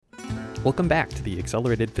Welcome back to the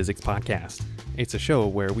Accelerated Physics Podcast. It's a show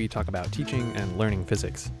where we talk about teaching and learning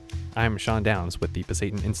physics. I'm Sean Downs with the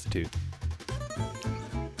Pasayten Institute.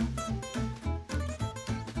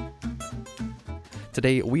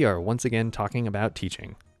 Today, we are once again talking about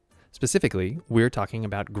teaching. Specifically, we're talking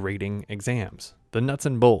about grading exams, the nuts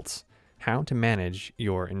and bolts, how to manage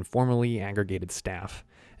your informally aggregated staff,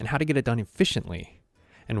 and how to get it done efficiently,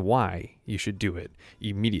 and why you should do it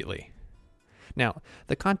immediately. Now,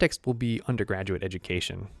 the context will be undergraduate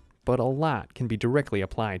education, but a lot can be directly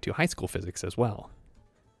applied to high school physics as well.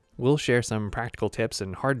 We'll share some practical tips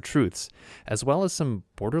and hard truths, as well as some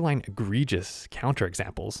borderline egregious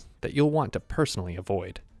counterexamples that you'll want to personally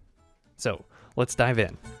avoid. So, let's dive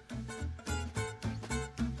in.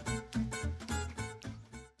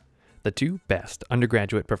 The two best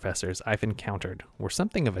undergraduate professors I've encountered were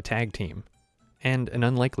something of a tag team, and an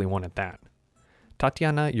unlikely one at that.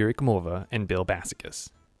 Tatiana Yurikimova and Bill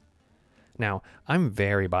Basicus. Now, I'm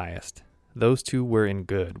very biased. Those two were in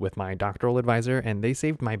good with my doctoral advisor, and they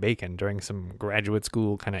saved my bacon during some graduate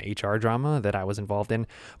school kind of HR drama that I was involved in.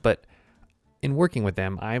 But in working with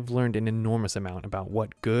them, I've learned an enormous amount about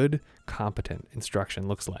what good, competent instruction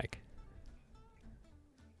looks like.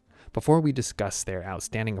 Before we discuss their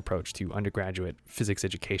outstanding approach to undergraduate physics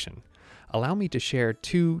education, allow me to share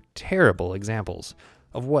two terrible examples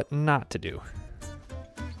of what not to do.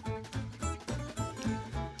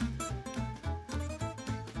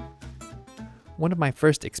 One of my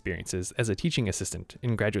first experiences as a teaching assistant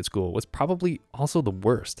in graduate school was probably also the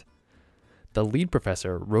worst. The lead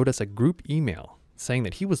professor wrote us a group email saying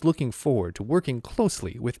that he was looking forward to working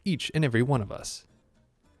closely with each and every one of us.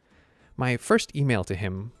 My first email to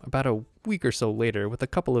him, about a week or so later with a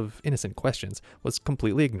couple of innocent questions, was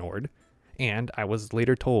completely ignored, and I was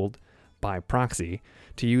later told, by proxy,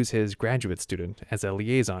 to use his graduate student as a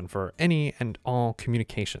liaison for any and all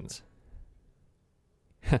communications.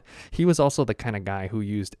 He was also the kind of guy who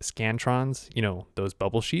used Scantrons, those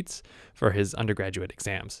bubble sheets, for his undergraduate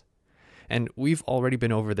exams. And we've already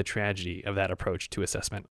been over the tragedy of that approach to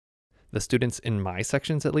assessment. The students in my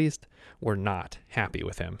sections, at least, were not happy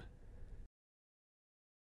with him.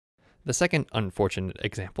 The second unfortunate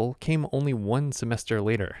example came only one semester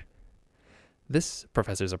later. This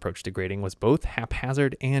professor's approach to grading was both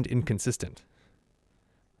haphazard and inconsistent.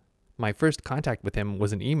 My first contact with him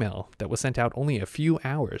was an email that was sent out only a few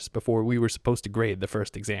hours before we were supposed to grade the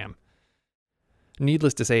first exam.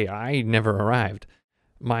 Needless to say, I never arrived.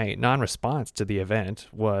 My non-response to the event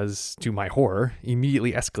was, to my horror,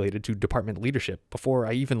 immediately escalated to department leadership before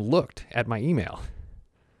I even looked at my email.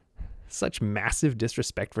 Such massive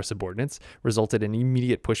disrespect for subordinates resulted in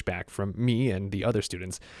immediate pushback from me and the other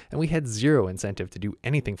students, and we had zero incentive to do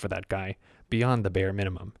anything for that guy beyond the bare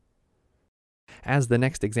minimum. As the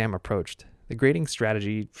next exam approached, the grading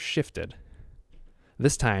strategy shifted.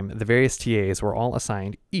 This time, the various TAs were all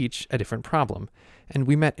assigned each a different problem, and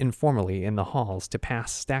we met informally in the halls to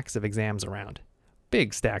pass stacks of exams around.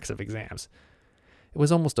 Big stacks of exams. It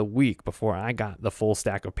was almost a week before I got the full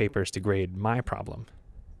stack of papers to grade my problem.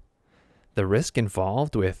 The risk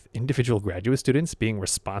involved with individual graduate students being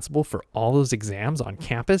responsible for all those exams on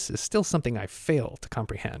campus is still something I fail to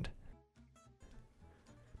comprehend.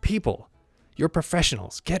 People, you're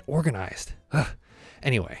professionals. Get organized. Ugh.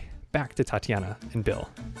 Anyway, back to Tatiana and Bill.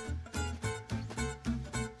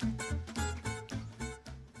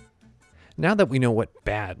 Now that we know what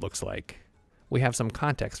bad looks like, we have some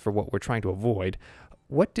context for what we're trying to avoid.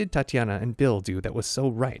 What did Tatiana and Bill do that was so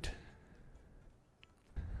right?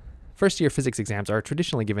 First-year physics exams are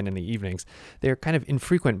traditionally given in the evenings. They're kind of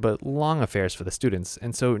infrequent but long affairs for the students,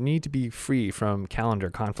 and so need to be free from calendar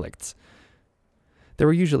conflicts. There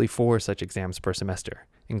were usually 4 such exams per semester,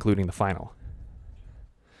 including the final.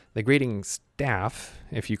 The grading staff,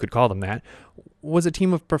 if you could call them that, was a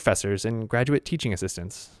team of professors and graduate teaching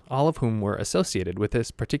assistants, all of whom were associated with this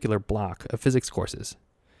particular block of physics courses.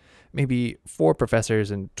 Maybe 4 professors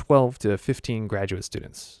and 12 to 15 graduate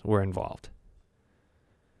students were involved.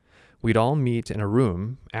 We'd all meet in a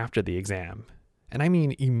room after the exam, and I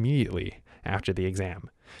mean immediately after the exam,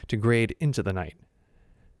 to grade into the night.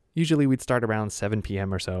 Usually we'd start around 7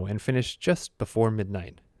 p.m. or so and finish just before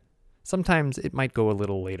midnight. Sometimes it might go a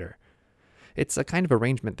little later. It's a kind of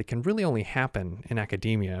arrangement that can really only happen in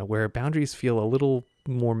academia, where boundaries feel a little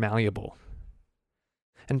more malleable.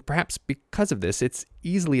 And perhaps because of this, it's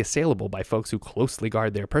easily assailable by folks who closely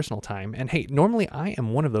guard their personal time. And hey, normally I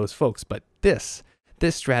am one of those folks, but this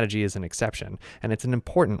strategy is an exception, and it's an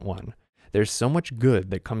important one. There's so much good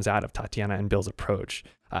that comes out of Tatiana and Bill's approach,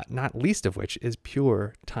 not least of which is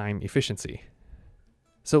pure time efficiency.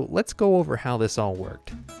 So let's go over how this all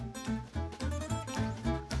worked.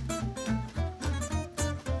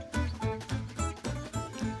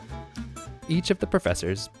 Each of the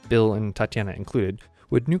professors, Bill and Tatiana included,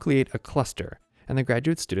 would nucleate a cluster, and the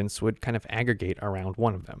graduate students would kind of aggregate around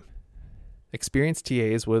one of them. Experienced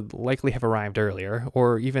TAs would likely have arrived earlier,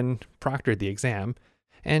 or even proctored the exam,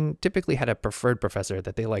 and typically had a preferred professor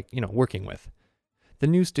that they liked, working with. The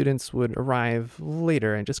new students would arrive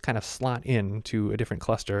later and just kind of slot in to a different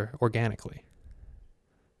cluster organically.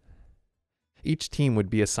 Each team would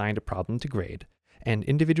be assigned a problem to grade, and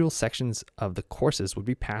individual sections of the courses would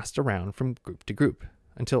be passed around from group to group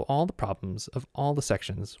until all the problems of all the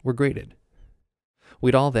sections were graded.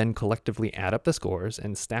 We'd all then collectively add up the scores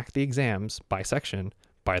and stack the exams by section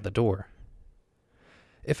by the door.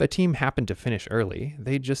 If a team happened to finish early,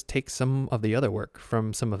 they'd just take some of the other work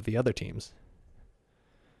from some of the other teams.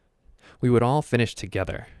 We would all finish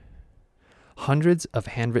together. Hundreds of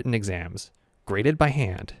handwritten exams, graded by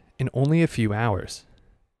hand, in only a few hours.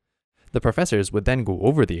 The professors would then go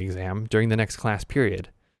over the exam during the next class period.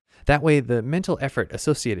 That way, the mental effort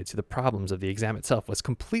associated to the problems of the exam itself was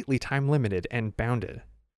completely time-limited and bounded.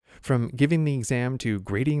 From giving the exam to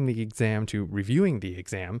grading the exam to reviewing the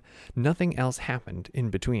exam, nothing else happened in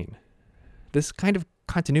between. This kind of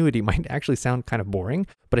continuity might actually sound kind of boring,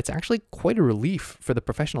 but it's actually quite a relief for the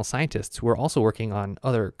professional scientists who are also working on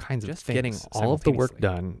other kinds of things. Getting all of the work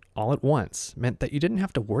done all at once meant that you didn't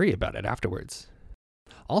have to worry about it afterwards.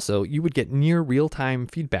 Also, you would get near real-time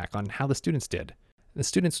feedback on how the students did. The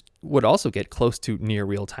students would also get close to near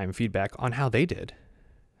real-time feedback on how they did.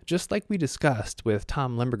 Just like we discussed with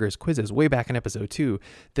Tom Lemberger's quizzes way back in episode 2,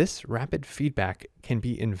 this rapid feedback can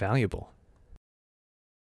be invaluable.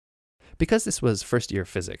 Because this was first-year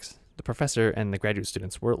physics, the professor and the graduate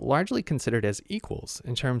students were largely considered as equals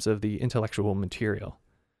in terms of the intellectual material.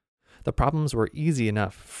 The problems were easy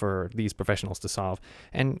enough for these professionals to solve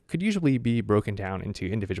and could usually be broken down into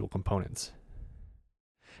individual components.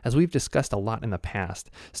 As we've discussed a lot in the past,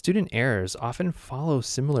 student errors often follow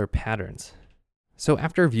similar patterns. So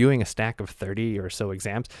after viewing a stack of 30 or so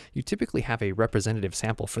exams, you typically have a representative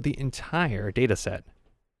sample for the entire dataset.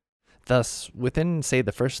 Thus, within, say,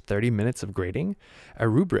 the first 30 minutes of grading, a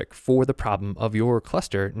rubric for the problem of your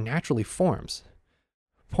cluster naturally forms.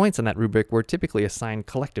 Points on that rubric were typically assigned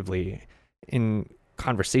collectively in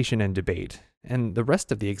conversation and debate, and the rest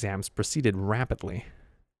of the exams proceeded rapidly.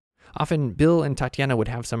 Often, Bill and Tatiana would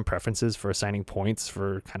have some preferences for assigning points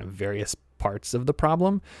for kind of various parts of the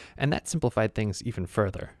problem, and that simplified things even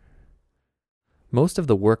further. Most of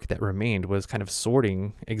the work that remained was kind of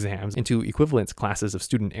sorting exams into equivalence classes of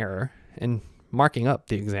student error and marking up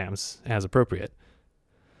the exams as appropriate.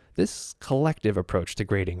 This collective approach to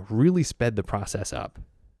grading really sped the process up.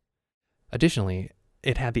 Additionally,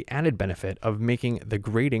 it had the added benefit of making the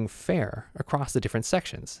grading fair across the different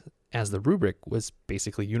sections, as the rubric was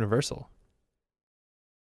basically universal.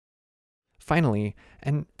 Finally,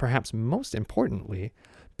 and perhaps most importantly,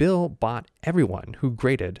 Bill bought everyone who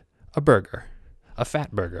graded a burger. A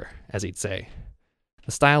fat burger, as he'd say.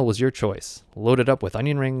 The style was your choice, loaded up with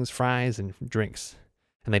onion rings, fries, and drinks.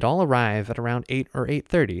 And they'd all arrive at around 8 or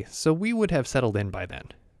 8:30, so we would have settled in by then.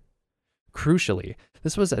 Crucially,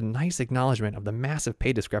 this was a nice acknowledgement of the massive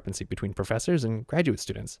pay discrepancy between professors and graduate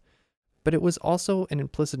students. But it was also an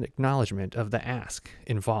implicit acknowledgement of the ask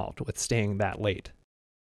involved with staying that late.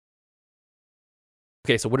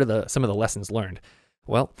 Okay, so what are some of the lessons learned?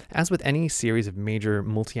 Well, as with any series of major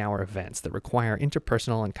multi-hour events that require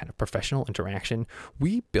interpersonal and kind of professional interaction,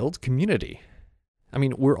 we build community. I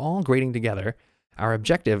mean, we're all grading together. Our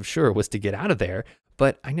objective, sure, was to get out of there,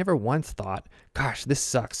 but I never once thought, gosh, this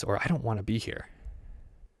sucks, or I don't want to be here.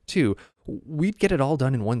 2, we'd get it all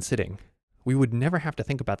done in one sitting. We would never have to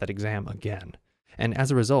think about that exam again. And as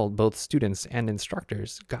a result, both students and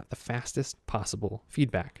instructors got the fastest possible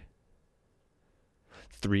feedback.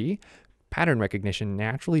 3, pattern recognition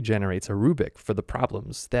naturally generates a rubric for the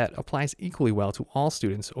problems that applies equally well to all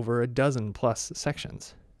students over a dozen plus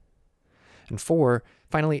sections. And 4,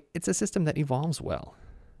 finally, it's a system that evolves well.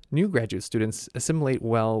 New graduate students assimilate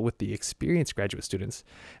well with the experienced graduate students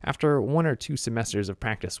after 1 or 2 semesters of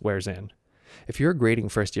practice wears in. If you're grading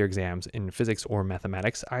first-year exams in physics or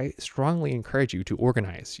mathematics, I strongly encourage you to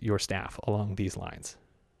organize your staff along these lines.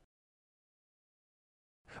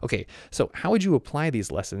 Okay, so how would you apply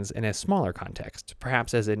these lessons in a smaller context,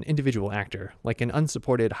 perhaps as an individual actor, like an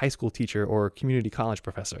unsupported high school teacher or community college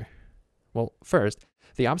professor? Well, first,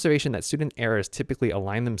 the observation that student errors typically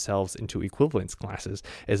align themselves into equivalence classes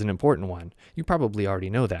is an important one. You probably already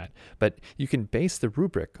know that, but you can base the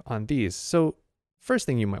rubric on these. So first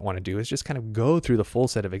thing you might want to do is just kind of go through the full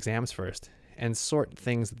set of exams first and sort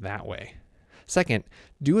things that way. Second,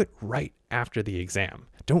 do it right after the exam.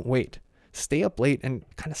 Don't wait. Stay up late and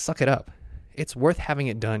kind of suck it up. It's worth having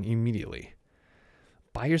it done immediately.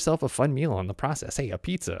 Buy yourself a fun meal in the process. Hey, a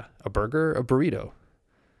pizza, a burger, a burrito.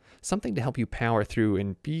 Something to help you power through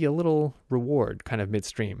and be a little reward kind of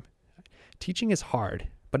midstream. Teaching is hard,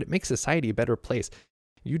 but it makes society a better place.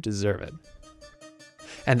 You deserve it.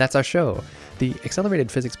 And that's our show. The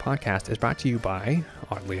Accelerated Physics Podcast is brought to you by,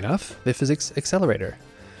 oddly enough, the Physics Accelerator.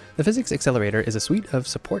 The Physics Accelerator is a suite of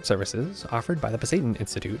support services offered by the Pasayten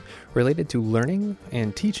Institute related to learning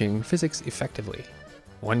and teaching physics effectively.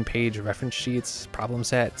 One-page reference sheets, problem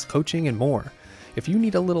sets, coaching, and more. If you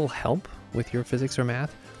need a little help with your physics or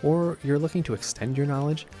math, or you're looking to extend your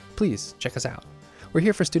knowledge, please check us out. We're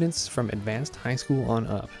here for students from advanced high school on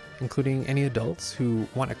up, including any adults who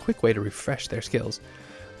want a quick way to refresh their skills.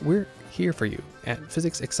 We're here for you at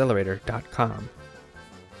physicsaccelerator.com.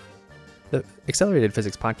 The Accelerated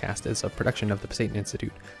Physics Podcast is a production of the Pasayten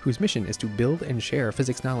Institute, whose mission is to build and share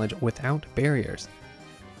physics knowledge without barriers.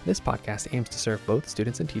 This podcast aims to serve both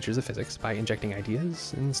students and teachers of physics by injecting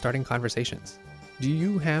ideas and starting conversations. Do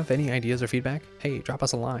you have any ideas or feedback? Hey, drop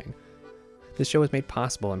us a line. This show is made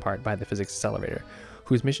possible in part by the Physics Accelerator,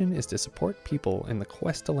 whose mission is to support people in the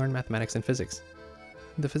quest to learn mathematics and physics.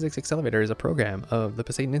 The Physics Accelerator is a program of the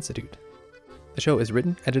Pasayten Institute. The show is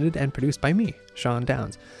written, edited, and produced by me, Sean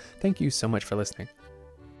Downs. Thank you so much for listening.